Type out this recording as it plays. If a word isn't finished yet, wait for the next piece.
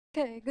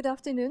Okay, good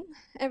afternoon,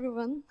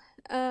 everyone.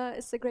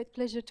 It's a great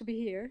pleasure to be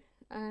here.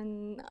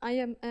 And I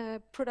am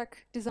a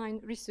product design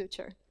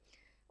researcher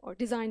or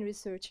design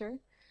researcher.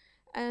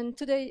 And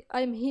today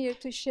I'm here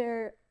to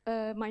share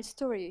my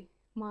story,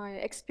 my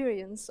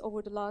experience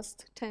over the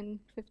last 10,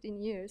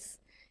 15 years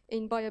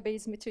in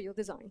bio-based material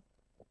design.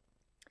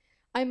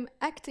 I'm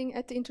acting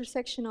at the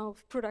intersection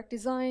of product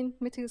design,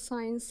 material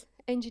science,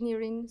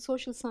 engineering,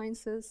 social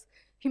sciences,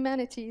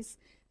 humanities,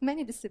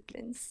 many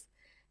disciplines.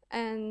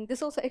 And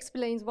this also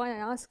explains why I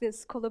ask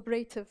these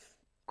collaborative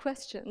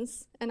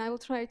questions, and I will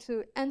try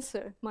to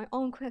answer my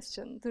own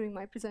question during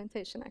my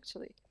presentation,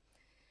 actually.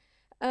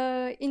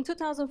 In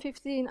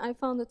 2015, I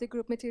founded the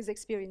group Materials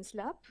Experience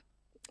Lab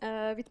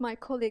with my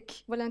colleague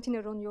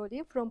Valentina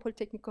Rognoli from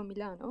Politecnico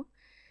Milano.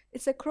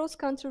 It's a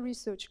cross-country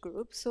research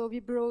group, so we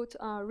brought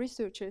our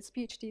researchers,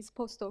 PhDs,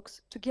 postdocs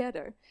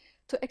together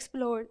to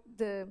explore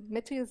the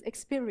materials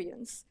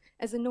experience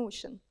as a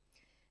notion.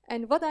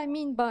 And what I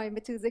mean by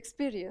materials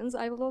experience,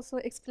 I will also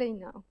explain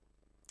now,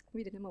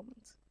 within a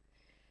moment.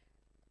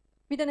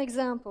 With an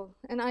example,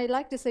 and I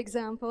like this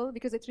example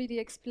because it really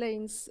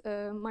explains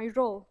my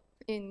role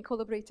in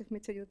collaborative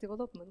material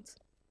development.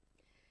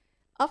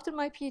 After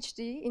my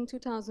PhD in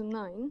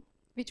 2009,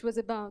 which was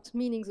about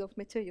meanings of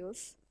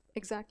materials,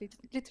 exactly,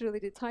 literally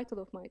the title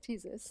of my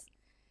thesis,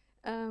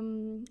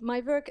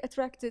 my work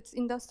attracted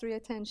industry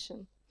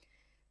attention.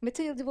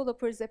 Material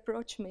developers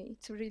approach me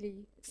to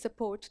really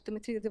support the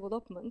material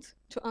development,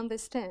 to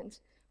understand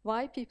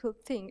why people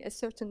think a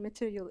certain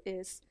material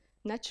is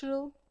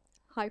natural,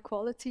 high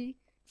quality,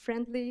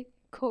 friendly,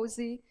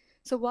 cozy.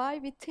 So why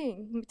we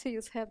think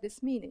materials have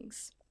these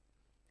meanings.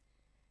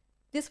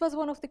 This was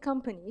one of the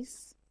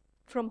companies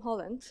from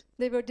Holland.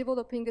 They were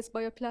developing this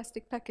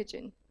bioplastic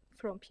packaging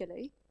from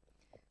PLA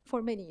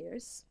for many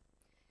years.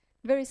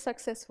 Very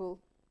successful,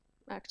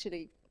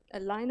 actually, a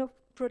line of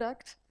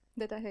product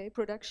that I had,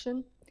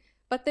 production.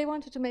 But they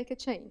wanted to make a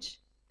change.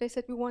 They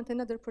said, we want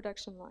another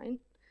production line.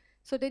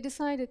 So they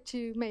decided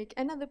to make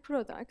another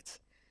product,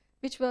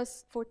 which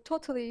was for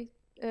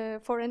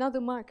for another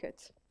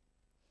market.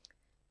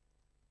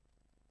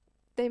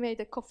 They made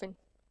a coffin,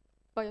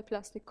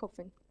 bioplastic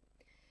coffin.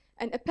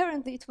 And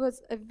apparently it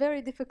was a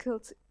very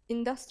difficult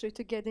industry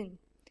to get in.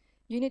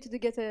 You needed to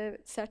get a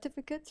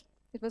certificate.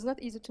 It was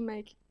not easy to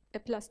make a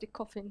plastic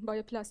coffin,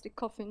 bioplastic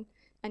coffin,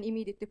 and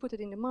immediately put it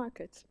in the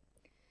market.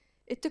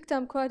 It took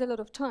them quite a lot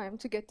of time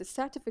to get the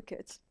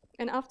certificate,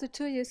 and after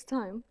 2 years'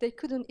 time, they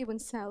couldn't even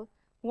sell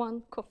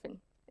one coffin.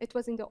 It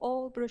was in the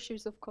all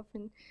brochures of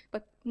coffin,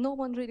 but no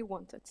one really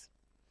wanted.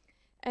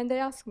 And they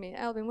asked me,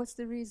 Elvin, what's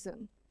the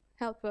reason?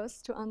 Help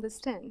us to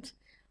understand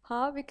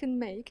how we can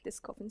make this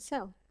coffin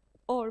sell,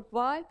 or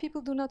why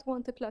people do not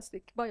want a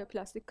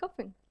bioplastic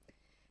coffin.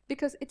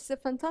 Because it's a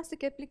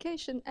fantastic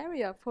application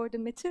area for the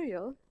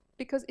material,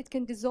 because it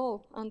can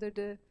dissolve under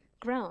the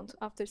ground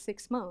after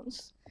 6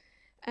 months.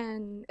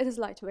 And it is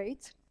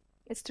lightweight,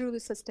 it's truly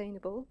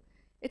sustainable.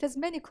 It has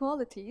many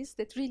qualities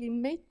that really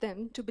made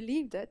them to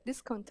believe that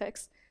this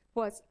context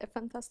was a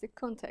fantastic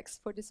context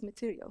for this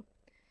material.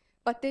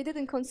 But they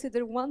didn't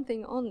consider one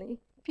thing only,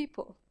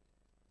 people.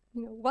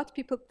 What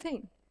people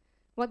think,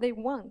 what they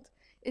want.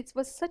 It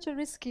was such a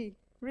risky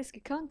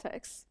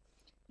context,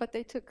 but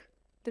they took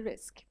the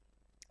risk,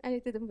 and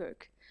it didn't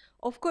work.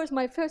 Of course,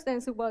 my first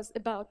answer was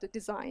about the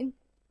design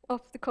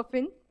of the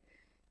coffin.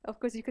 Of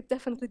course, you could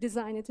definitely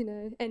design it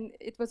and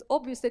it was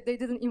obvious that they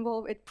didn't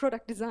involve a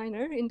product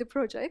designer in the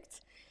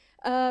project.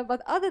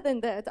 But other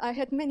than that, I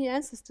had many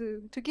answers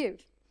to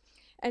give.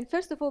 And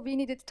first of all, we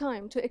needed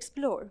time to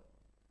explore,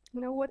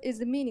 what is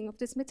the meaning of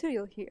this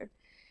material here?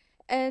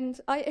 And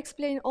I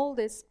explain all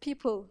these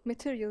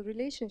people-material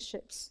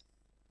relationships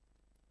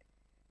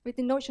with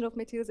the notion of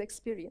materials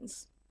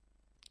experience,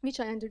 which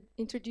I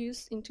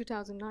introduced in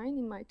 2009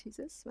 in my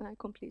thesis when I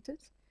completed.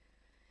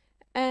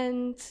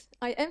 And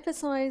I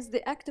emphasize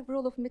the active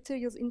role of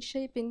materials in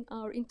shaping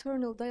our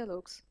internal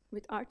dialogues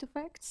with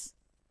artifacts.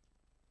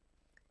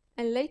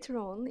 And later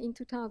on, in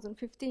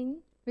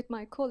 2015, with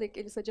my colleague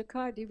Elisa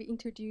Giacardi, we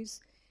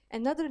introduced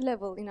another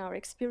level in our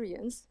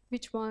experience,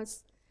 which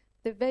was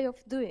the way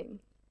of doing.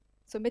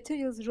 So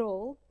materials'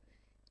 role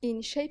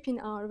in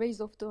shaping our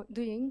ways of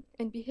doing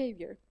and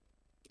behavior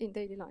in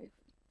daily life.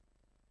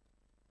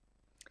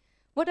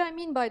 What I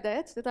mean by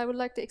that I would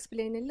like to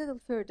explain a little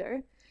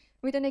further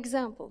with an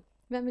example.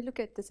 When we look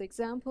at this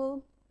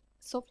example,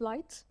 Soft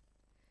Light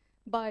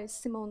by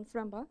Simone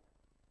Framba,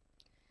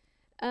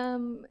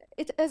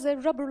 it has a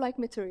rubber-like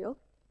material.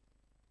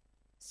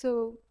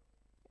 So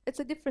it's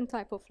a different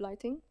type of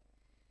lighting.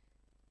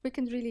 We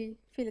can really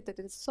feel it that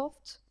it is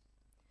soft.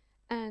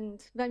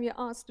 And when we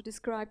are asked to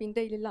describe in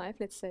daily life,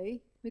 let's say,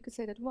 we could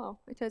say that, wow,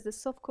 it has the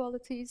soft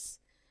qualities.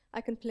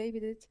 I can play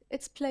with it.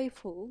 It's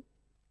playful,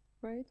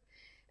 right?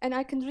 And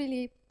I can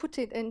really put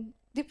it in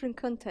different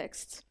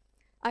contexts.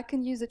 I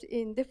can use it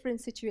in different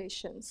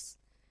situations.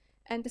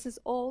 And this is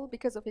all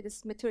because of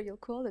its material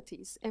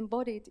qualities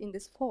embodied in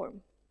this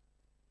form.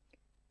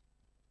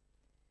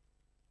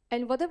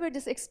 And whatever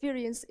this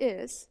experience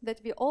is,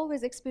 that we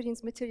always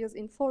experience materials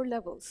in 4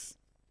 levels.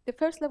 The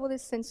first level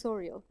is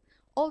sensorial.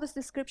 all these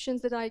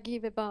descriptions that I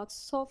give about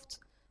soft,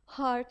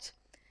 hard,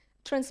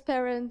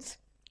 transparent,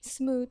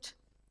 smooth,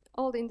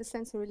 all in the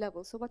sensory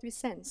level, so what we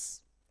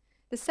sense.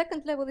 The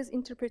second level is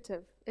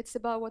interpretive. It's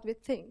about what we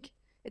think.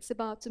 It's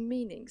about the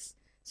meanings.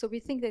 So we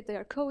think that they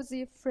are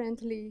cozy,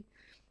 friendly,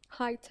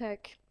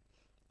 high-tech.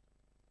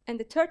 And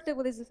the third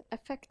level is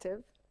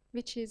affective,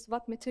 which is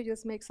what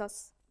materials makes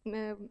us,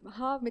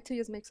 how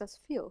materials makes us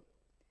feel.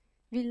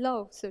 We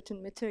love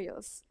certain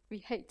materials, we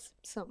hate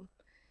some,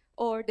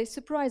 or they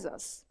surprise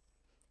us.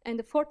 And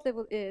the fourth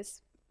level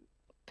is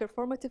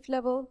performative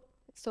level,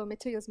 so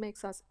materials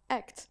makes us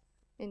act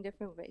in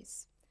different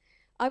ways.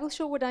 I will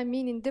show what I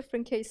mean in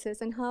different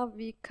cases and how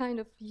we kind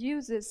of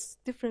uses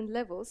different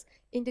levels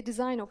in the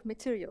design of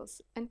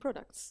materials and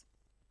products.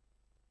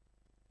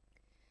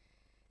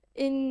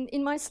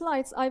 In my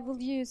slides, I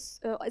will use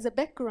as a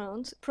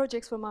background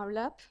projects from our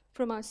lab,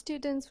 from our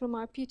students, from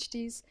our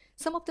PhDs.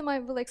 Some of them I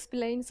will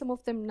explain, some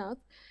of them not,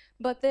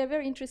 but they're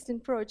very interesting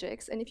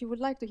projects. And if you would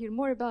like to hear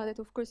more about it,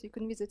 of course, you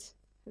can visit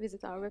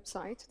our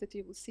website, that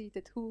you will see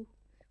that who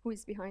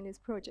is behind these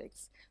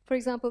projects. For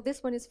example,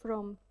 this one is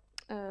from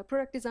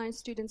product design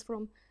students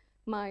from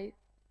my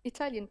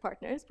Italian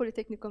partners,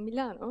 Politecnico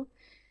Milano,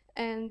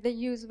 and they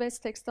use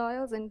West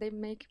textiles and they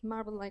make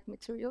marble-like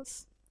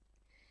materials.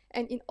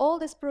 And in all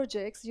these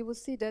projects, you will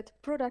see that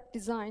product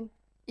design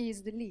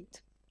is the lead.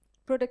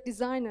 Product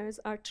designers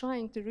are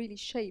trying to really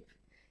shape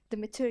the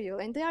material,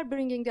 and they are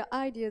bringing the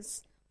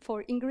ideas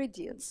for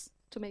ingredients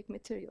to make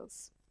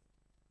materials.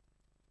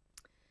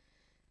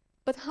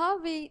 But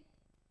how we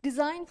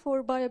design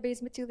for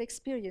bio-based material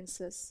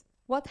experiences,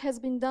 what has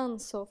been done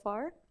so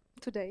far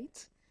to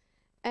date,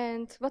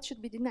 and what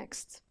should be the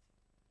next?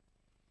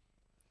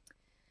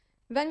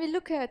 When we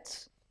look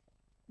at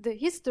the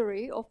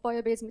history of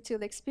bio-based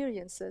material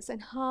experiences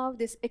and how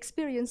this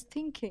experience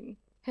thinking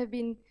have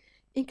been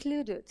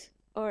included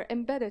or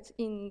embedded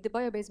in the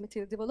bio-based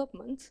material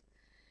development,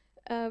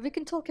 we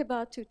can talk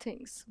about two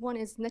things. One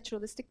is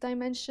naturalistic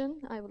dimension,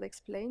 I will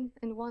explain,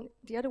 and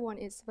the other one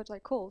is what I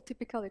call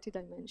typicality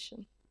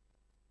dimension.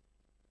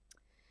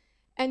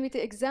 And with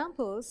the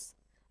examples,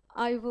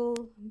 I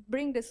will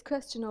bring this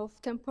question of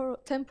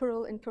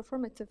temporal and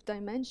performative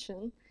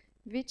dimension,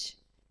 which,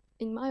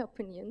 in my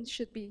opinion,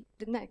 should be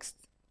the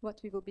next what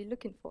we will be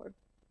looking for.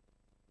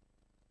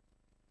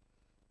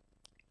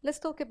 Let's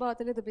talk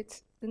about a little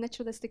bit the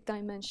naturalistic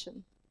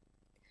dimension.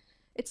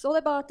 It's all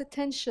about the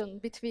tension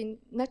between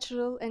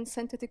natural and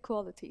synthetic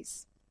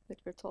qualities that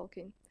we're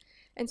talking.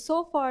 And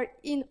so far,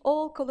 in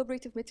all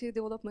collaborative material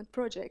development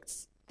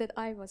projects that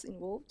I was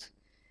involved,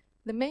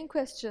 the main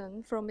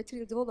question from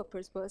material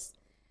developers was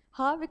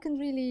how we can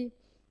really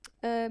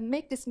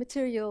make this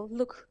material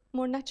look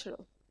more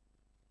natural.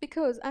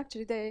 Because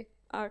actually they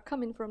are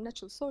coming from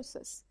natural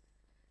sources.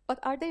 But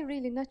are they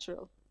really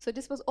natural? So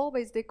this was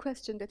always the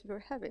question that we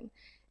were having.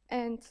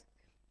 And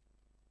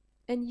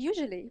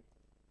usually,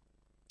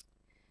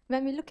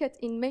 when we look at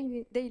in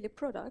mainly daily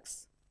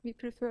products, we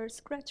prefer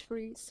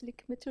scratch-free,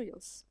 slick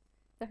materials.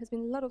 There has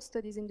been a lot of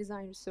studies in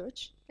design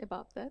research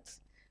about that.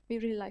 We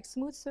really like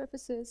smooth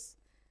surfaces,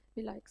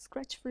 we like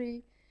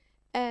scratch-free,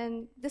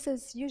 and this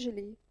is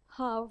usually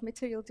how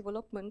material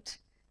development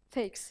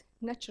takes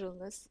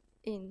naturalness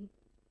in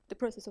the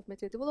process of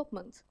material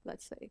development,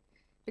 let's say,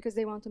 because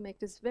they want to make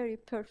this very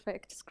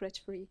perfect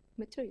scratch-free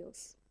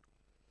materials.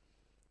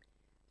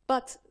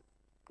 But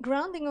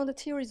grounding on the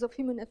theories of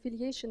human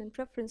affiliation and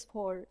preference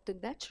for the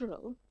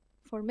natural,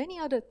 for many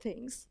other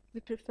things, we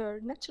prefer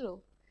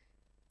natural.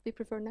 We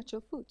prefer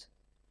natural food,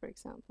 for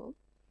example.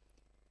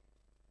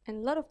 And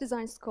a lot of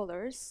design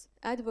scholars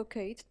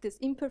advocate these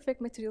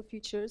imperfect material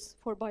features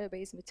for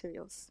bio-based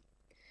materials.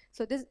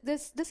 So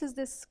this is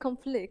this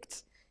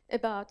conflict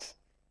about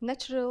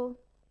natural,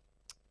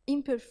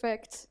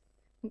 imperfect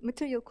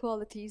material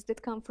qualities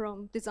that come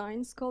from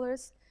design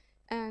scholars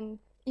and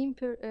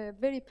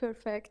very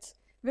perfect,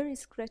 very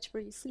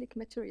scratch-free, slick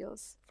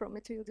materials from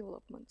material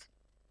development.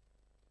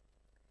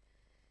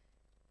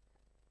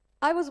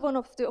 I was one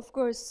of the, of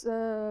course,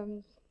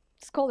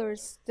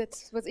 scholars that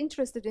was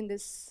interested in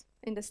this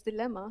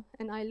dilemma,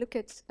 and I look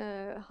at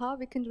how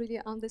we can really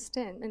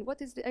understand and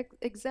what is the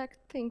exact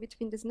thing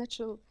between these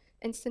natural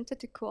and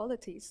synthetic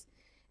qualities.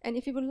 And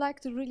if you would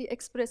like to really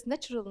express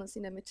naturalness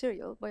in a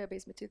material,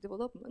 bio-based material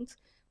development,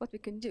 what we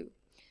can do.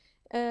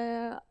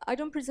 I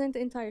don't present the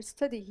entire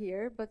study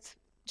here, but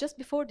just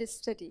before this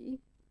study,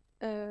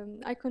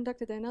 I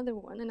conducted another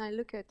one, and I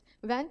look at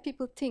when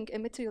people think a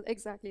material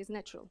exactly is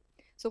natural.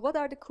 So what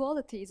are the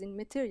qualities in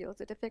materials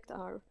that affect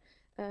our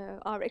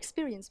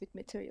experience with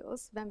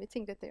materials when we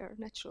think that they are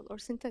natural or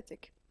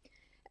synthetic?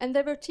 And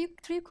there were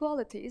three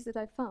qualities that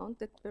I found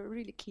that were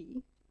really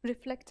key: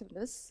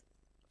 reflectiveness,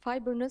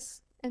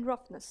 fiberness, and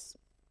roughness.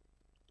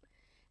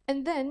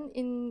 And then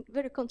in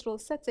very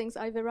controlled settings,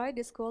 I vary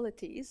these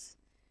qualities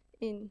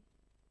in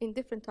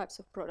different types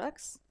of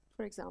products,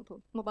 for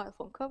example, mobile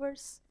phone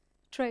covers,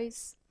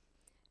 trays,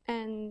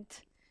 and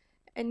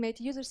made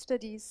user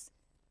studies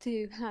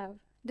to have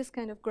this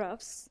kind of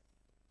graphs,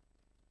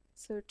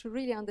 so to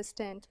really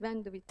understand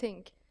when do we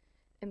think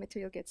a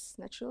material gets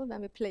natural,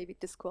 when we play with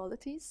these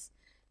qualities,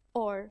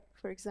 or,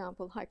 for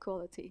example, high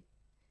quality,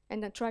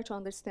 and then try to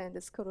understand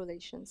these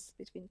correlations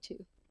between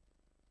two.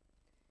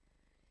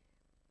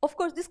 Of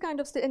course, this kind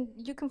of and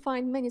you can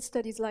find many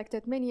studies like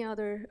that. Many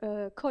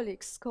other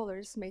colleagues,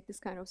 scholars made this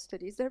kind of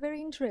studies. They're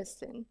very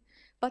interesting,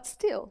 but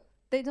still,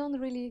 they don't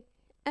really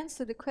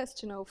answer the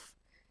question of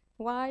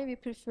why we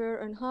prefer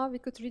and how we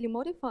could really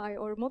modify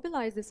or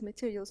mobilize these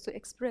materials to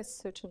express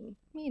certain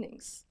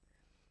meanings.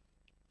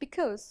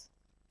 Because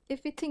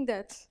if we think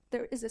that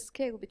there is a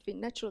scale between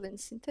natural and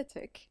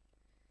synthetic,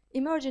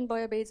 emergent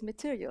bio-based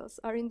materials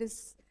are in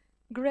this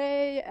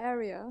gray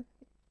area.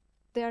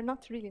 They are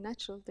not really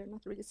natural, they're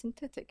not really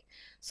synthetic.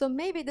 So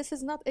maybe this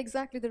is not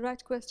exactly the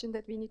right question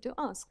that we need to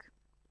ask.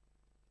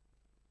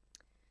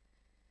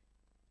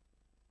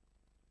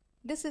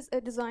 This is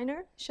a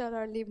designer,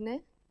 Sharar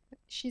Livne.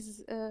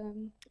 She's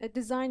a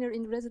designer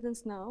in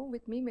residence now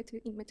with me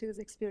in Materials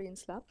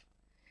Experience Lab.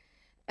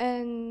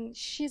 And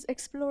she's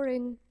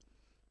exploring,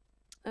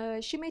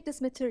 she made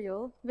this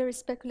material, very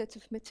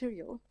speculative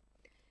material,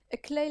 a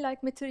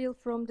clay-like material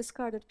from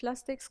discarded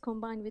plastics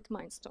combined with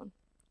limestone.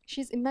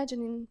 She's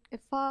imagining a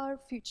far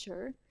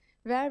future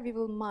where we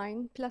will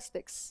mine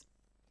plastics.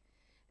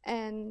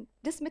 And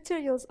these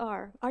materials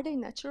are they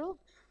natural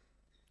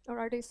or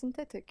are they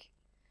synthetic?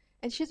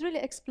 And she's really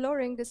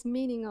exploring this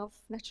meaning of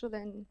natural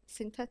and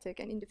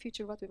synthetic, and in the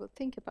future what we will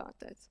think about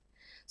that.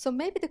 So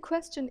maybe the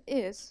question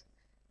is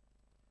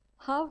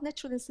how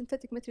natural and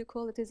synthetic material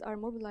qualities are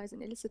mobilized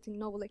in eliciting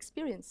novel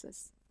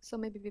experiences. So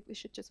maybe we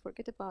should just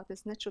forget about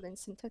this natural and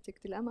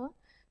synthetic dilemma,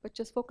 but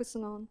just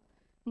focusing on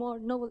more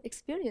novel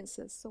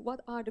experiences. So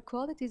what are the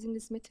qualities in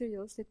these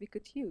materials that we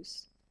could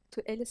use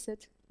to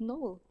elicit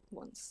novel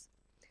ones?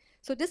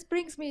 So this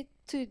brings me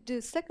to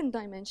the second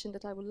dimension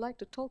that I would like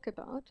to talk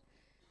about,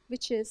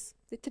 which is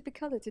the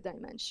typicality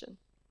dimension.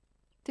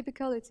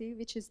 Typicality,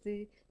 which is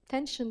the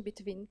tension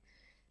between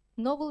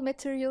novel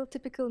material,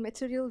 typical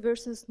material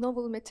versus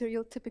novel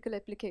material, typical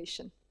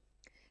application.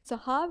 So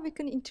how we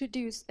can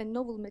introduce a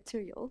novel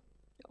material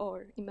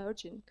or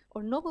emerging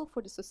or novel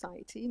for the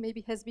society,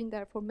 maybe has been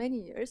there for many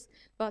years,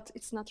 but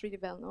it's not really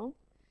well known,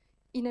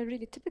 in a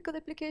really typical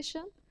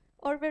application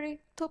or very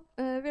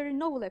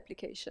novel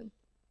application.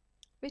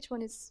 Which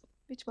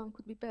one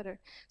could be better?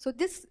 So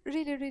this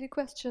really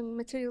questioned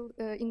material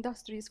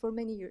industries for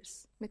many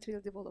years,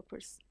 material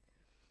developers.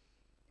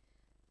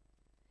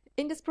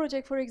 In this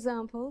project, for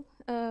example,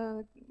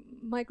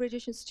 my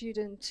graduation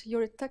student,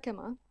 Yorit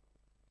Takema,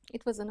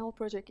 it was an old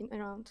project in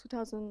around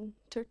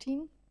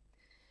 2013.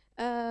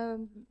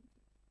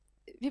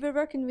 We were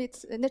working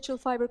with natural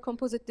fiber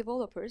composite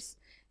developers,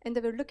 and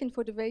they were looking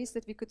for the ways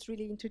that we could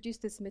really introduce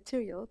this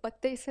material,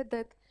 but they said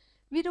that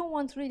we don't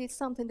want really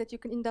something that you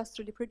can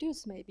industrially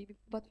produce maybe,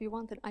 but we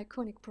want an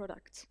iconic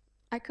product.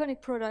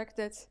 Iconic product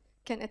that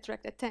can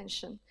attract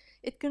attention.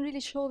 It can really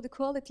show the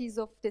qualities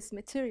of this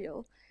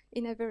material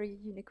in a very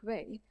unique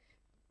way.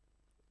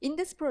 In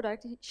this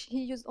product,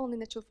 he used only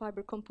natural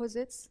fiber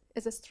composites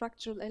as a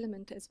structural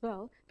element as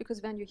well,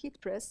 because when you heat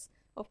press,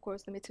 of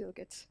course, the material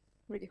gets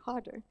really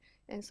harder,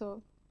 and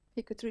so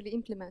he could really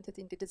implement it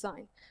in the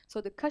design. So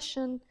the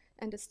cushion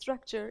and the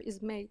structure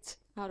is made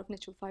out of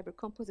natural fiber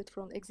composite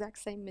from the exact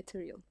same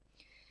material.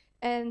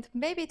 And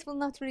maybe it will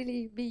not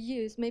really be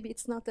used, maybe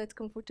it's not that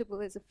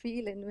comfortable as a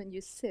feeling when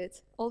you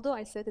sit, although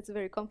I said it's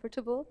very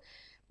comfortable,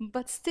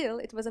 but still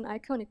it was an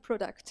iconic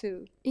product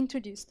to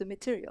introduce the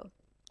material.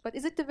 But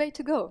is it the way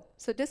to go?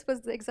 So this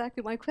was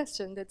exactly my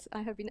question that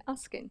I have been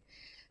asking.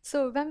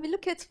 So when we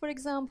look at, for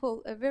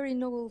example, very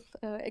novel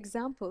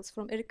examples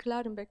from Erik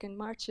Klarenbeck and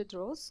Martje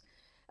Droos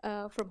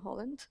from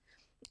Holland,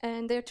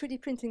 and they're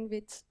 3D printing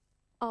with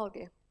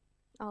algae.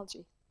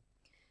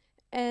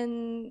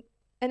 And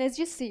as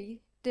you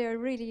see, they're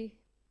really,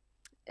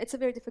 it's a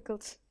very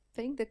difficult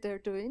thing that they're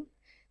doing,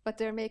 but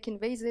they're making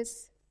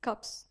vases,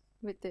 cups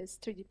with this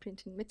 3D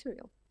printing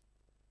material.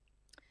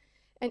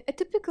 And a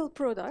typical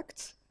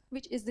product,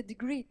 which is the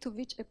degree to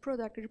which a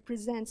product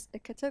represents a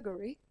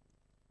category,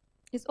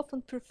 is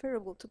often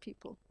preferable to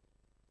people,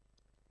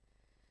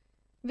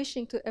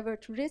 wishing to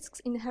avert risks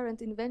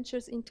inherent in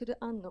ventures into the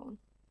unknown.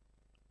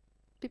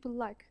 People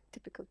like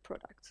typical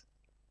products,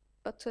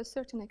 but to a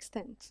certain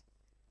extent.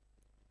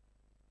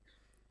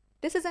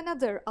 This is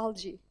another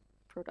algae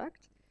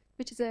product,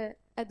 which is an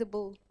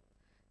edible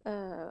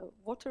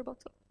water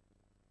bottle.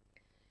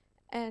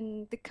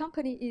 And the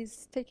company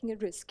is taking a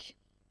risk.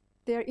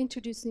 They are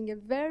introducing a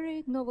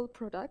very novel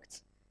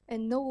product, a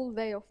novel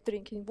way of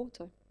drinking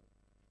water.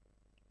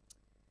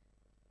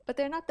 But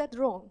they're not that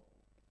wrong,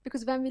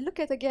 because when we look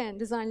at, again,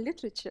 design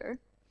literature,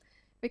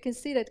 we can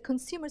see that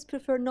consumers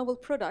prefer novel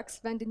products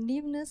when the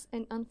newness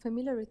and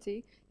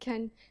unfamiliarity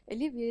can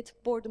alleviate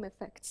boredom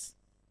effects.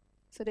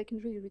 So they can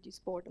really reduce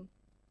boredom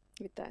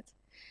with that.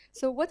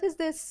 So what is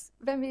this,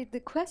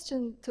 the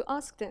question to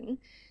ask then?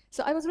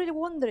 So I was really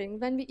wondering,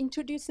 when we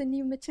introduce a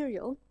new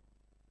material,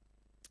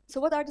 so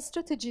what are the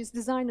strategies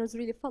designers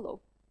really follow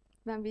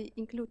when we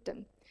include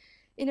them?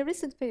 In a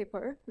recent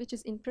paper, which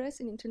is in press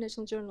in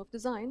International Journal of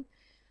Design,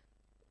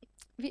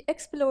 we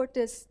explored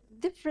this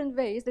different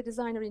ways the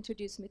designer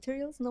introduced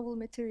materials, novel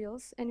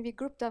materials, and we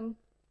grouped them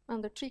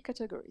under 3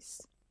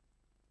 categories.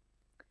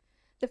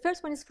 The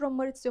first one is from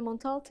Maurizio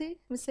Montalti,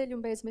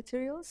 mycelium-based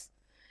materials,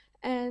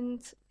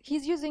 and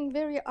he's using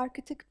very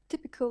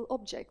archetypical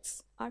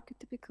objects,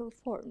 archetypical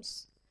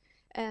forms.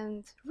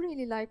 And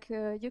really, like,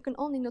 you can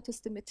only notice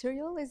the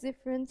material is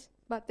different,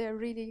 but they're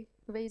really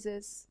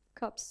vases,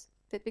 cups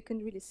that we can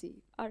really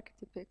see,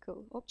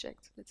 archetypical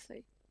objects, let's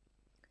say.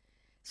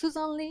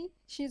 Susan Lee,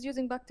 she's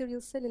using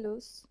bacterial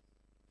cellulose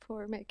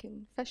for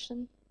making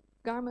fashion,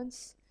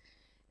 garments,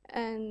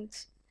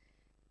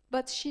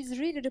 but she's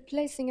really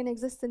replacing an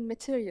existing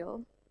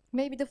material.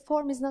 Maybe the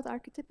form is not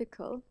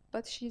archetypical,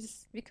 but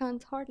we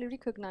can't hardly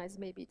recognize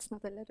maybe it's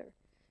not a letter.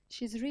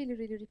 She's really,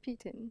 really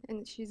repeating,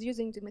 and she's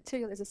using the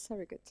material as a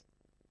surrogate.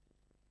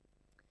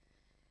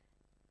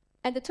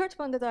 And the third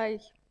one that I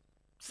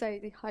say,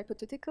 the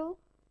hypothetical,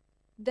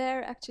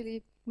 there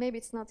actually, maybe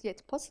it's not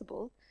yet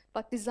possible,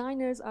 but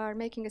designers are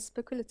making a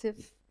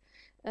speculative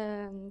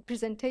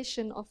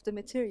presentation of the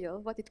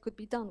material, what it could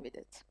be done with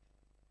it.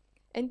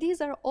 And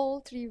these are all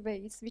 3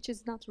 ways, which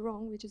is not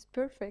wrong, which is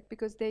perfect,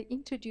 because they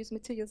introduce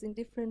materials in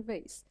different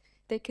ways.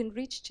 They can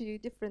reach to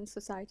different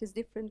societies,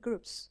 different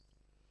groups.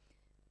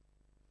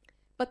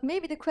 But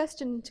maybe the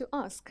question to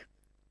ask,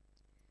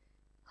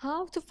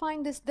 how to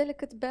find this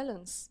delicate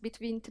balance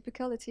between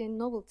typicality and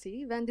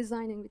novelty when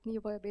designing with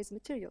new bio-based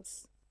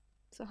materials?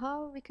 So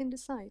how we can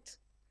decide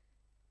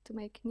to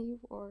make new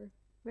or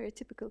very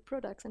typical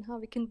products, and how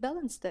we can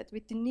balance that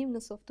with the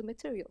newness of the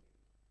material.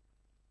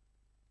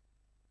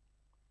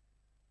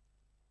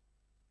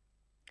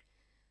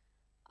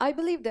 I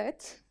believe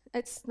that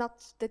it's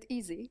not that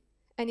easy,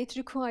 and it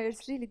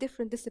requires really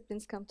different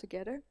disciplines come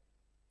together,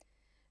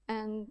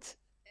 and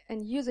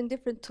using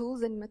different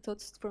tools and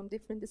methods from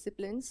different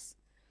disciplines.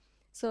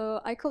 So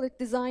I call it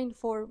design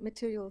for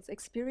materials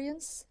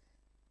experience,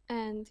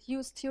 and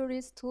use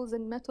theories, tools,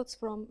 and methods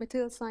from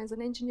material science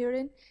and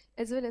engineering,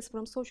 as well as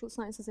from social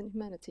sciences and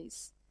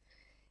humanities.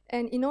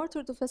 And in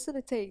order to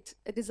facilitate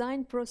a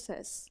design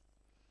process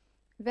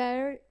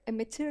where a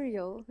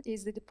material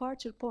is the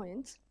departure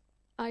point,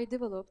 I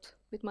developed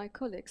with my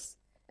colleagues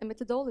a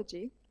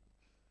methodology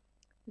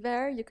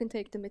where you can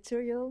take the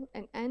material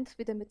and end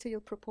with a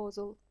material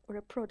proposal or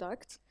a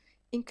product,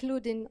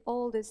 including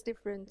all these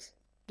different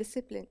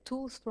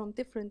tools from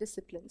different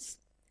disciplines.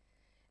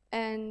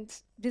 And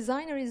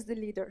designer is the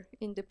leader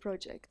in the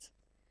project,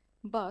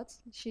 but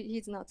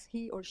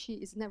he or she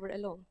is never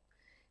alone.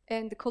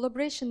 And the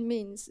collaboration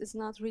means is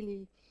not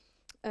really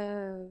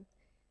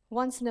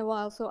once in a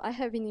while. So I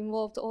have been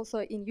involved also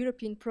in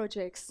European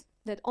projects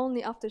that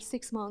only after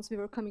 6 months we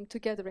were coming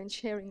together and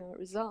sharing our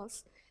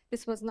results.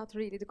 This was not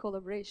really the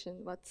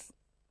collaboration,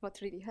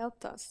 what really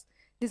helped us.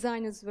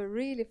 Designers were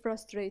really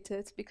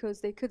frustrated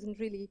because they couldn't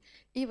really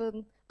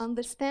even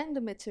understand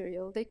the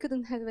material. They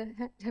couldn't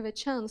have a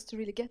chance to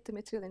really get the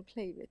material and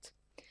play with.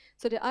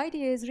 So the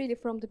idea is really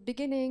from the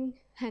beginning,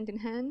 hand in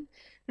hand,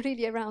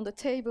 really around the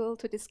table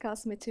to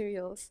discuss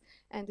materials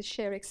and to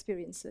share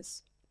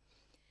experiences.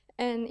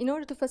 And in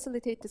order to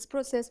facilitate this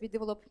process, we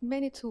developed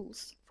many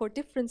tools for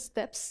different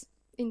steps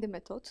in the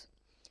method.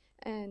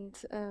 And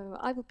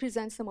I will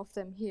present some of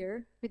them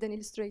here with an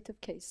illustrative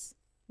case,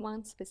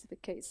 one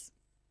specific case.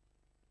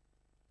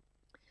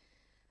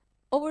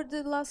 Over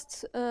the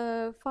last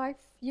 5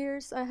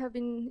 years, I have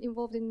been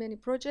involved in many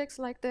projects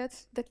like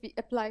that we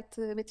applied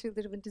the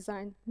material-driven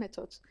design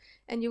method.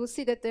 And you will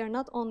see that they are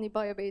not only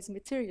bio-based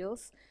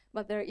materials,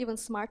 but there are even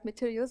smart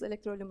materials,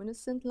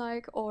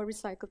 electroluminescent-like, or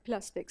recycled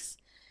plastics.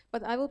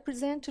 But I will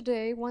present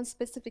today one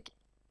specific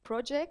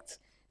project,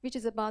 which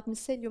is about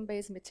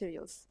mycelium-based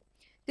materials.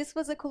 This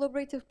was a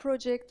collaborative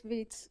project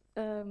with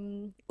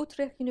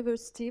Utrecht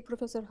University,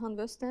 Professor Han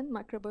Wösten,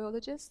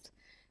 microbiologist,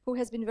 who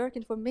has been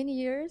working for many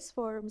years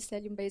for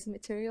mycelium-based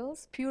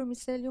materials, pure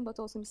mycelium, but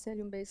also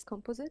mycelium-based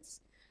composites.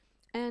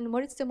 And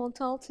Maurizio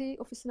Montalti,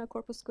 Officina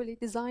Corpusculi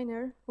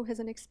designer, who has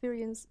an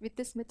experience with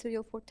this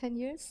material for 10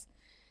 years.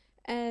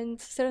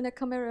 And Serena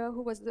Camera,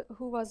 who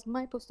was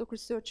my postdoc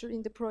researcher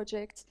in the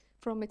project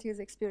from Materials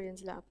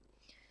Experience Lab.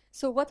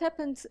 So what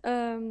happened,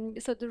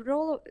 so the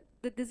role of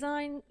the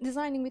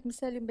designing with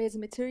mycelium-based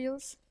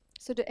materials.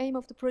 So the aim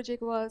of the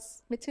project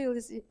was material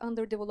is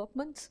under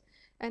development,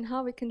 and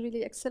how we can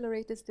really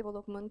accelerate this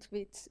development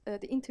with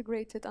the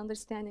integrated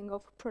understanding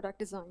of product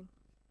design.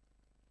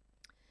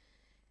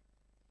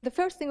 The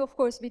first thing, of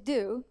course, we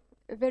do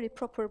a very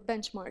proper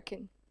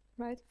benchmarking,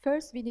 right?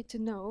 First, we need to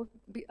know,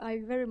 I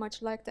very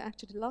much liked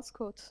actually the last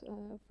quote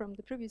from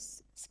the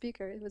previous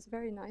speaker. It was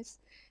very nice,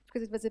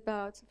 because it was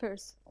about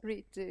first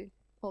read the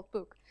old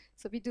book.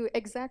 So we do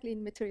exactly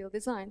in material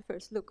design,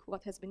 first look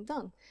what has been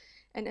done.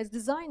 And as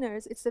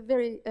designers, it's a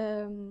very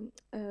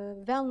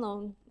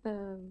well-known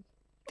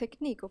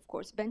technique, of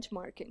course,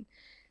 benchmarking.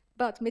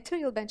 But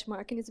material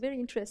benchmarking is very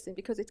interesting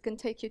because it can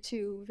take you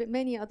to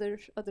many other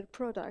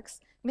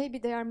products. Maybe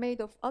they are made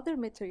of other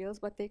materials,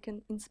 but they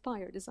can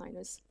inspire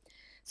designers.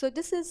 So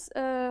this is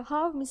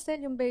how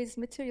mycelium-based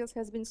materials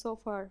has been so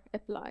far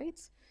applied.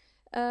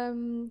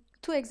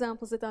 Two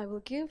examples that I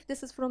will give.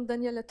 This is from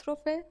Daniela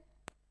Trofe,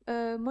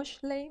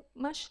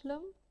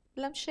 mushroom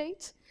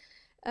lampshade.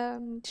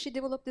 She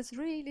developed this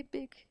really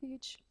big,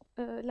 huge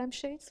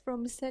lampshades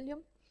from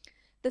mycelium.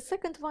 The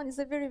second one is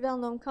a very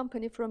well-known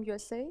company from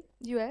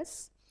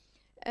US.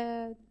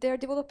 They're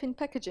developing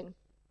packaging,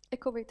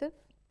 Ecovative.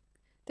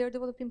 They're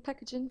developing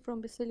packaging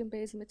from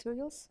mycelium-based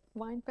materials,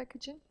 wine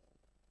packaging.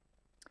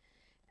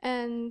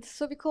 And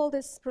so we call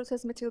this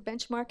process material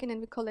benchmarking,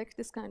 and we collect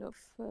this kind of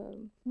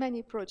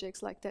many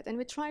projects like that. And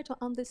we try to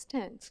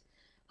understand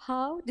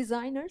how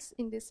designers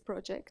in these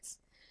projects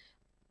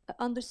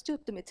understood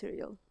the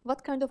material,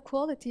 what kind of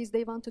qualities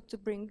they wanted to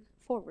bring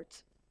forward.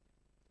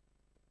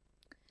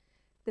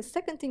 The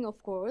second thing,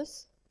 of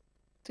course,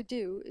 to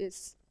do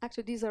is,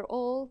 actually these are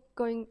all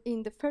going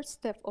in the first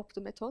step of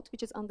the method,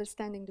 which is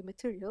understanding the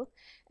material,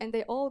 and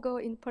they all go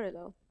in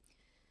parallel.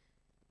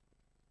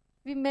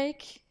 We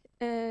make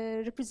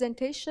a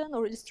representation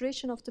or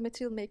illustration of the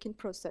material making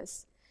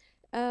process.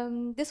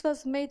 This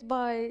was made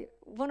by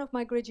one of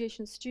my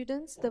graduation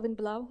students, Devin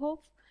Blauhoff.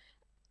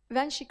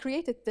 When she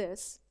created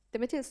this, the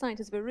material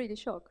scientists were really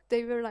shocked.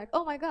 They were like,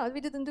 oh my God,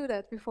 we didn't do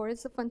that before,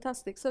 it's so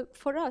fantastic. So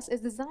for us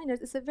as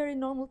designers, it's a very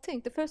normal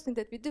thing. The first thing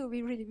that we do,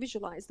 we really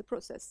visualize the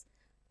process.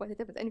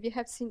 And we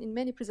have seen in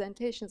many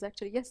presentations,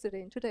 actually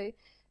yesterday and today,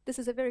 this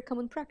is a very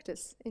common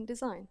practice in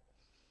design.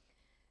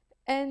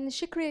 And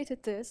she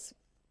created this.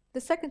 The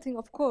second thing,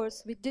 of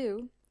course, we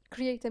do,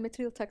 create a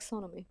material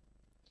taxonomy.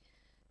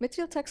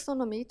 Material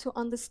taxonomy to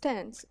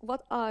understand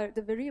what are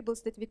the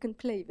variables that we can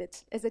play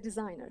with as a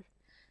designer.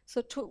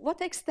 So to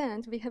what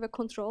extent we have a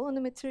control on the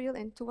material,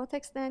 and to what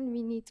extent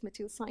we need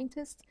material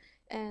scientists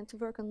and to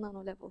work on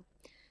nano level.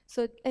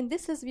 So, and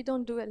this is, we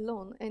don't do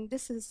alone, and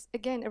this is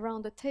again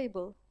around the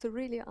table to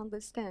really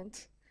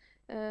understand,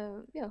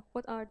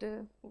 what are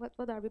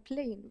we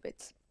playing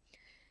with.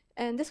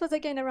 And this was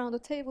again around the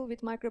table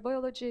with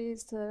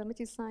microbiologists,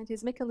 material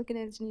scientists, mechanical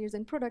engineers,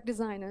 and product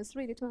designers,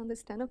 really to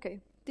understand,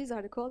 okay, these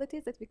are the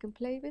qualities that we can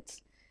play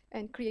with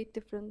and create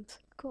different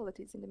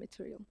qualities in the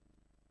material.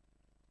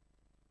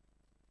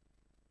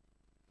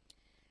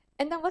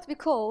 And then what we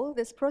call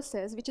this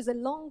process, which is a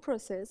long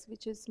process,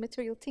 which is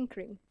material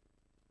tinkering.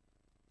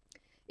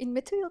 In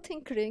material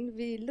tinkering,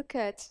 we look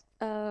at,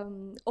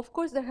 of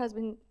course, there has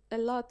been a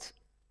lot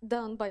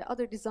done by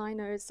other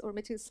designers or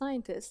material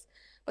scientists,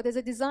 but as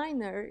a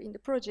designer in the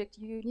project,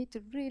 you need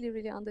to really,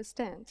 really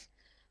understand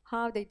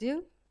how they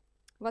do,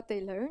 what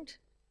they learned,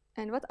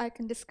 and what I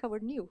can discover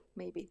new,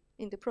 maybe,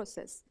 in the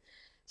process.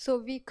 So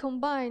we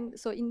combine,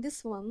 so in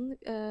this one,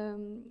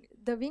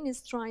 Davin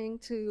is trying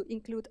to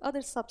include other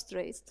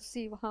substrates to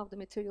see how the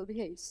material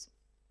behaves.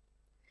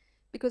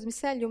 Because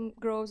mycelium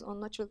grows on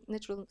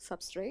natural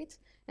substrate,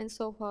 and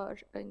so far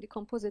in the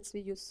composites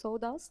we use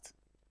sawdust,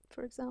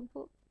 for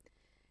example.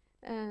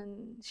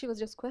 And she was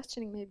just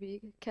questioning,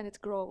 maybe can it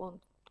grow on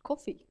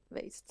coffee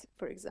waste,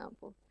 for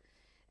example.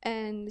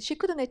 And she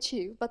couldn't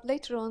achieve, but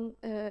later on,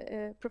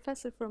 a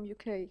professor from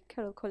UK,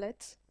 Carol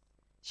Collette,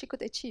 she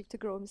could achieve to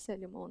grow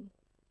mycelium on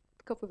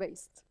coffee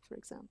waste, for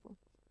example.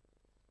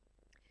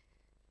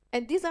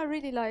 And these are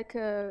really like,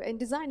 and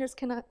designers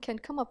can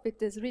come up with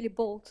these really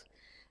bold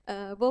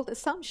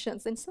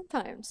assumptions, and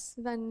sometimes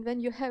when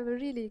you have a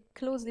really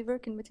closely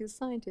working material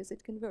scientist,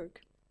 it can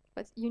work.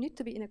 But you need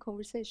to be in a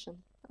conversation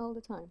all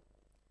the time.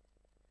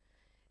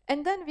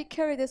 And then we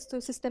carry this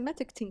to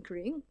systematic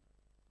tinkering.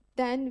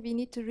 Then we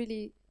need to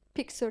really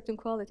pick certain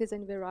qualities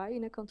and vary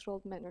in a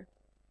controlled manner.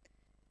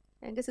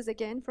 And this is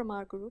again from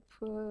our group,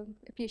 a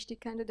PhD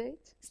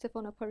candidate,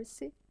 Stefano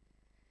Parisi.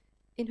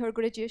 In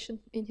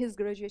his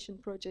graduation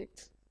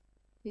project,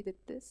 he did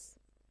this.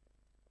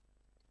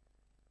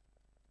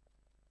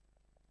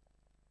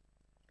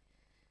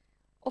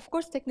 Of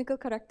course, technical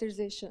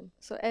characterization.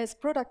 So as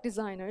product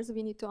designers,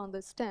 we need to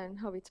understand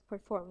how it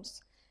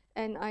performs.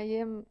 And I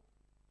am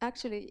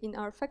actually, in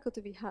our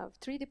faculty, we have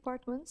 3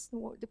 departments.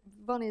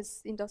 One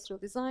is industrial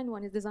design,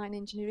 one is design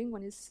engineering,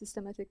 one is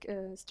systematic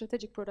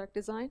strategic product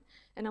design.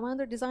 And I'm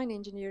under design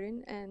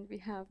engineering, and we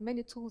have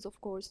many tools,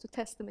 of course, to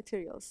test the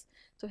materials,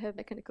 to have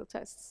mechanical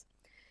tests.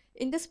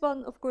 In this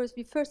one, of course,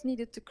 we first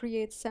needed to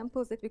create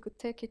samples that we could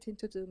take it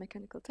into the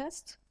mechanical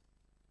test.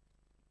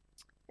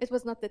 It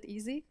was not that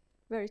easy,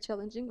 very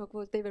challenging. Of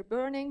course, they were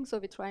burning, so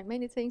we tried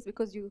many things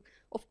because you,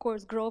 of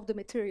course, grow the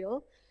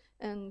material.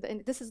 And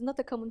this is not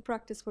a common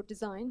practice for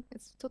design.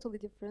 It's totally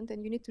different,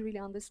 and you need to really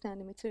understand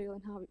the material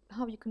and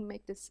how you can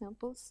make these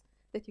samples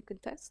that you can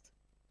test.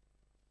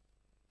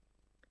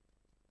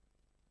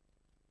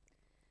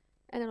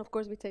 And then, of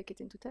course, we take it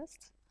into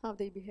test, how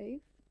they behave.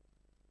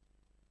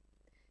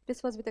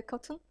 This was with the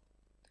cotton.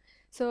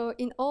 So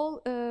in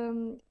all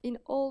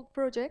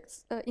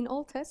projects, in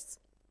all tests,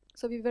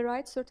 so we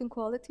varied certain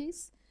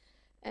qualities,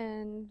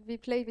 and we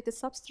played with the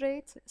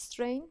substrate,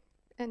 strain,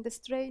 and the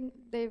strain,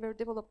 they were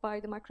developed by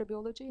the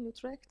microbiology in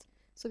Utrecht.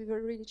 So we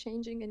were really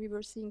changing, and we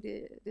were seeing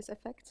this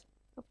effect,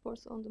 of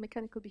course, on the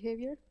mechanical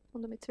behavior,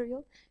 on the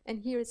material. And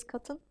here is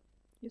cotton,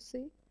 you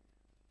see.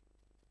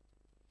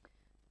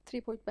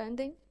 3-point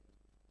banding.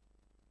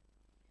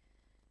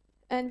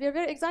 And we are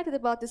very excited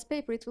about this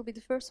paper. It will be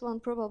the first one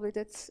probably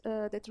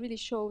that really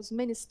shows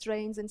many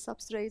strains and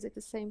substrates at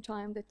the same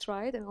time that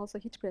tried, and also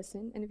heat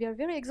pressing. And we are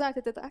very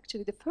excited that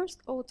actually the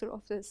first author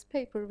of this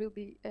paper will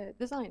be a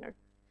designer,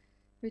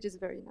 which is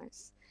very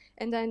nice.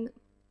 And then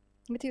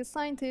material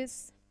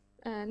scientists,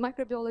 and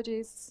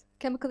microbiologists,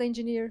 chemical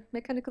engineer,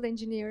 mechanical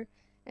engineer,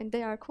 and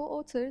they are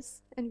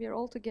co-authors, and we are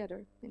all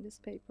together in this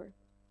paper.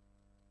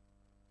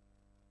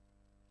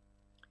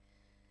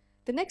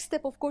 The next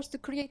step, of course, to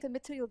create a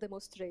material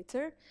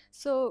demonstrator.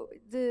 So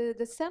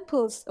the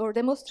samples or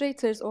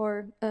demonstrators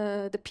or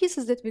the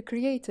pieces that we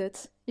created,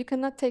 you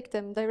cannot take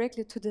them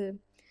directly to the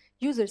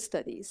user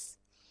studies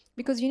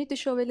because you need to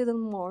show a little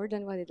more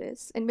than what it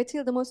is. And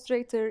material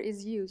demonstrator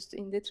is used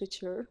in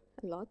literature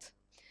a lot.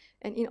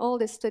 And in all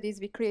the studies,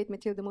 we create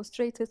material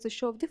demonstrators to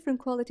show different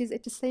qualities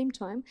at the same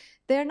time.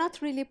 They're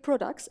not really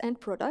products,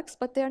 end products,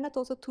 but they're not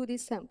also 2D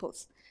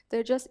samples.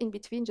 They're just in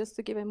between, just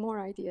to give a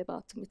more idea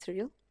about the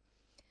material.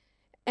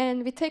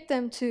 And we take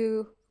them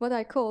to what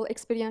I call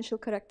experiential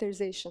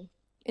characterization.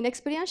 In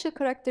experiential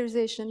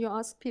characterization, you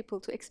ask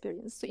people to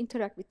experience, to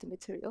interact with the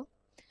material.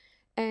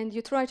 And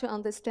you try to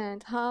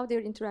understand how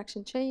their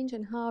interaction change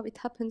and how it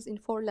happens in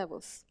 4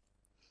 levels.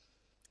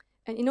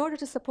 And in order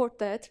to support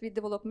that, we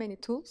developed many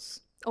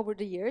tools over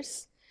the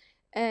years.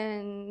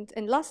 And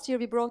last year,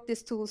 we brought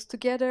these tools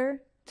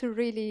together to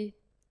really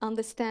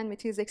understand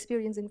materials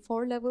experience in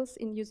 4 levels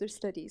in user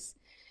studies.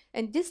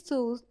 And this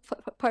tool,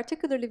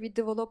 particularly we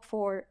develop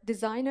for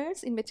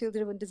designers in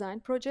material-driven design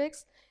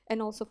projects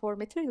and also for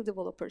material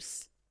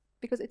developers,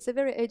 because it's a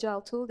very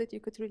agile tool that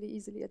you could really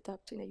easily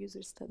adapt in a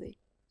user study.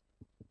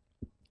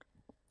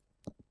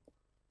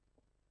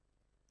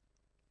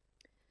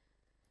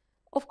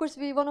 Of course,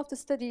 one of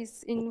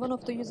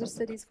the user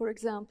studies, for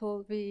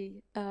example,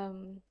 we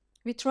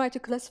try to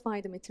classify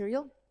the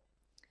material,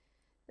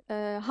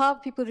 how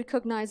people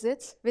recognize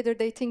it, whether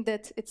they think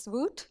that it's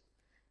wood,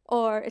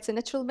 or it's a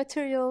natural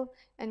material,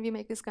 and we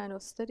make this kind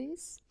of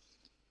studies.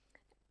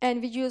 And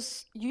we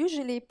use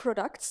usually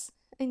products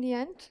in the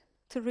end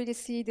to really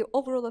see the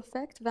overall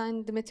effect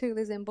when the material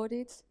is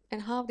embodied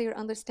and how their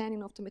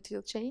understanding of the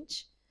material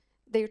change,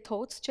 their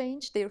thoughts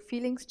change, their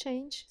feelings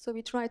change. So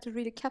we try to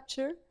really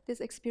capture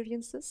these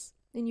experiences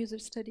in user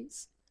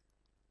studies.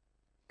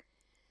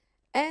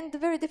 And the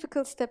very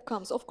difficult step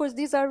comes. Of course,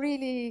 these are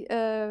really,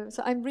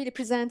 so I'm really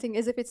presenting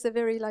as if it's a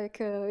very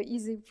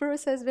easy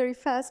process, very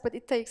fast, but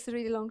it takes a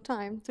really long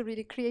time to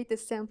really create the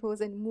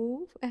samples and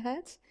move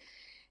ahead.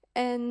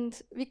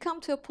 And we come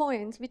to a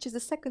point, which is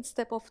the second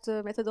step of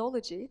the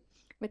methodology,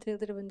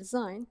 material-driven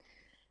design,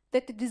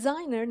 that the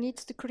designer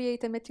needs to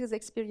create a materials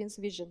experience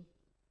vision,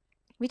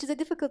 which is a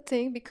difficult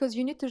thing because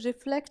you need to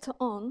reflect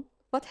on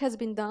what has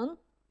been done,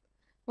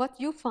 what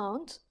you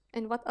found,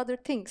 and what other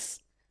things.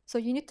 So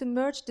you need to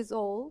merge this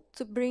all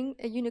to bring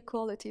a unique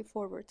quality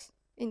forward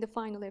in the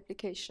final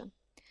application.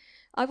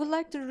 I would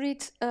like to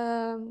read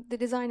the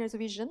designer's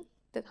vision,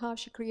 that how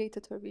she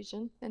created her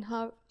vision and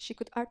how she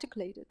could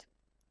articulate it.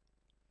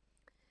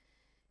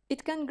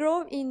 It can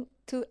grow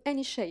into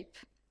any shape.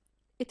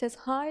 It has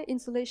high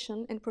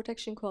insulation and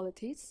protection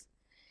qualities.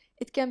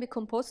 It can be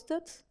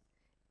composted,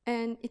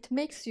 and it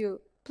makes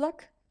you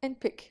pluck and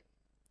pick.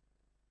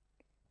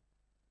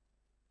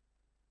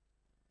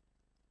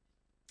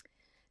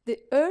 The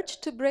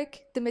urge to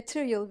break the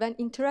material when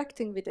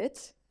interacting with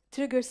it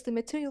triggers the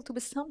material to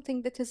be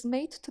something that is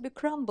made to be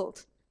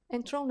crumbled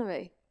and thrown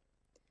away.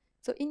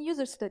 So in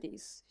user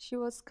studies, she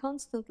was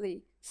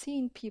constantly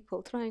seeing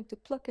people trying to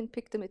pluck and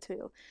pick the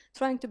material,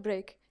 trying to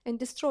break and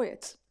destroy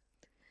it.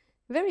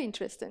 Very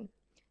interesting.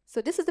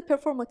 So this is the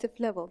performative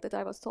level that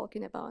I was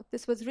talking about.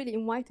 This was really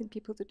inviting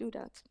people to do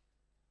that.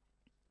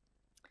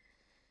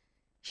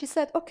 She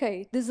said,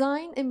 okay,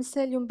 design a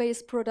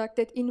mycelium-based product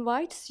that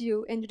invites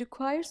you and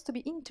requires to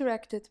be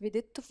interacted with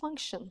it to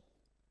function,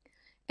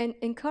 and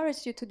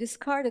encourages you to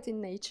discard it in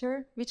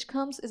nature, which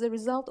comes as a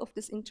result of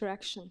this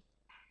interaction.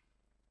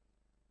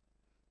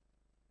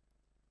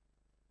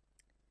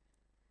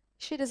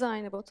 She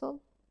designed a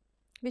bottle,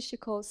 which she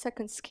calls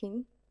second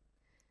skin,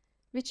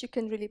 which you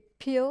can really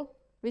peel,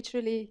 which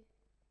really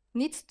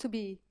needs to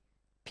be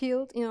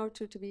peeled in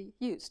order to be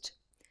used.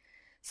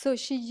 So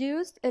she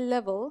used a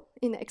level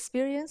in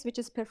experience, which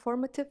is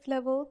performative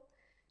level,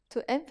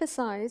 to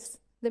emphasize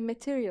the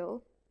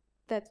material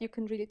that you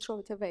can really throw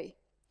it away.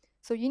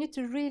 So you need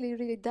to really,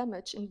 really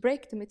damage and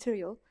break the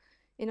material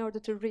in order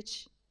to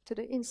reach to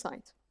the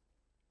inside.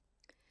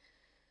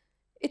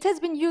 It has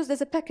been used as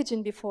a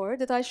packaging before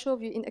that I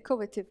showed you in a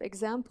coveted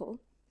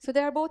example. So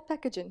they are both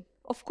packaging.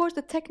 Of course,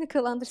 the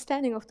technical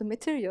understanding of the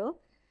material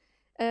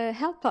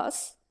help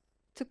us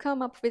to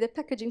come up with a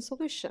packaging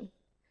solution.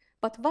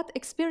 But what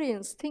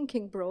experience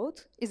thinking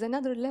brought is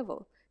another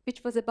level,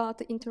 which was about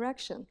the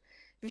interaction,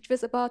 which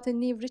was about a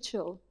new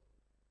ritual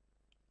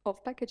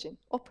of packaging,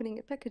 opening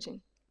a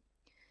packaging.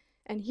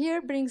 And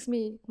here brings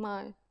me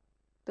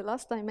the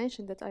last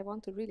dimension that I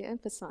want to really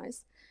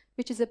emphasize,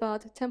 which is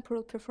about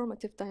temporal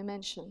performative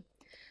dimension.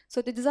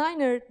 So the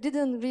designer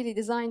didn't really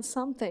design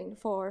something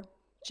for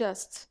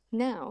just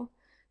now,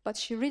 but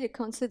she really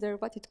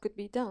considered what it could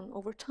be done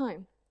over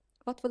time.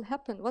 What will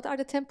happen? What are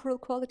the temporal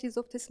qualities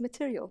of this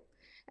material?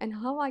 And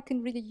how I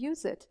can really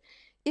use it?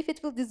 If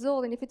it will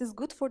dissolve and if it is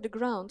good for the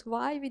ground,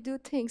 why we do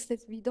things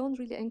that we don't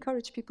really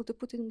encourage people to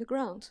put it in the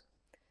ground?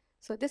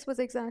 So this was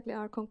exactly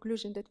our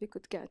conclusion that we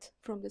could get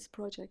from this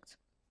project.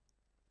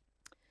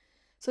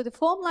 So the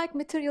foam-like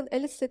material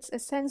elicits a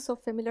sense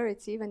of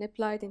familiarity when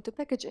applied into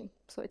packaging.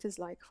 So it is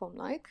like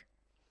foam-like,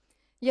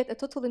 yet a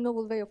totally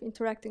novel way of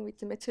interacting with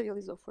the material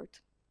is offered.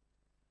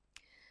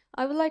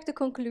 I would like to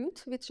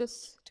conclude with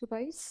just 2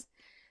 ways.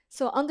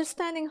 So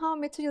understanding how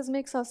materials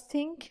makes us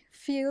think,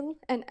 feel,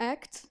 and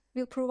act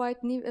will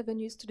provide new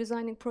avenues to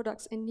designing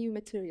products and new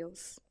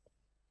materials.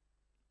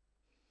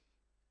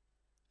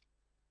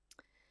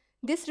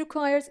 This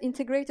requires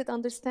integrated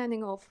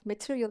understanding of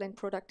material and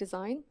product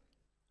design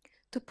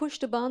to push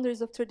the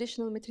boundaries of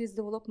traditional materials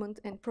development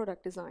and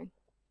product design.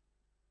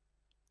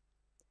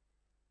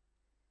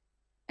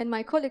 And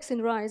my colleagues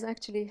in RISE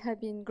actually have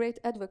been great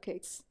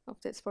advocates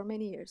of this for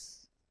many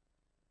years.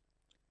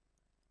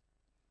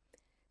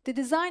 The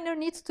designer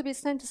needs to be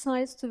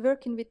sensitized to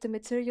working with the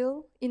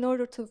material in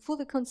order to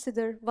fully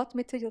consider what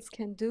materials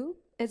can do,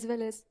 as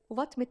well as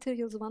what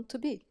materials want to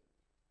be.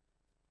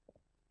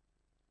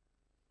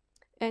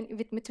 And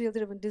with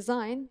material-driven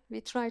design,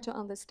 we try to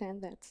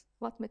understand that,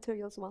 what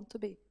materials want to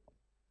be.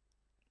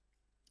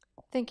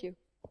 Thank you.